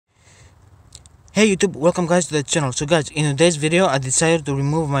Hey YouTube, welcome guys to the channel. So guys, in today's video I decided to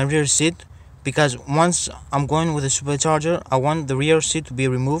remove my rear seat because once I'm going with the supercharger, I want the rear seat to be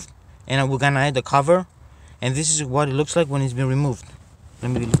removed and we're gonna add the cover, and this is what it looks like when it's been removed.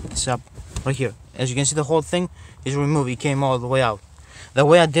 Let me lift this up right here. As you can see, the whole thing is removed. It came all the way out. The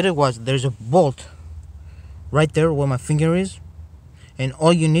way I did it was there's a bolt right there where my finger is, and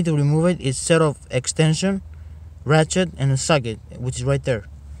all you need to remove it is set of extension, ratchet, and a socket, which is right there.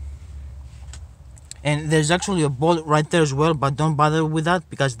 And there's actually a bolt right there as well, but don't bother with that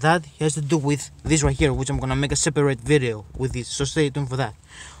because that has to do with this right here, which I'm gonna make a separate video with this, so stay tuned for that.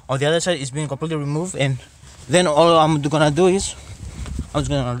 On the other side, it's being completely removed, and then all I'm gonna do is I'm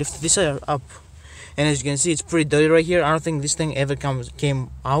just gonna lift this up, and as you can see, it's pretty dirty right here. I don't think this thing ever came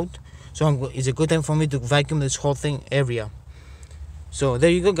out, so it's a good time for me to vacuum this whole thing area. So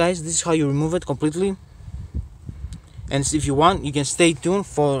there you go guys, this is how you remove it completely. And if you want, you can stay tuned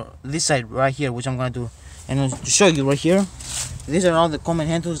for this side right here, which I'm gonna do. And to show you right here, these are all the common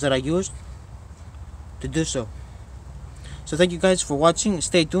handles that I used to do so. So thank you guys for watching.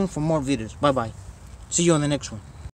 Stay tuned for more videos. Bye bye. See you on the next one.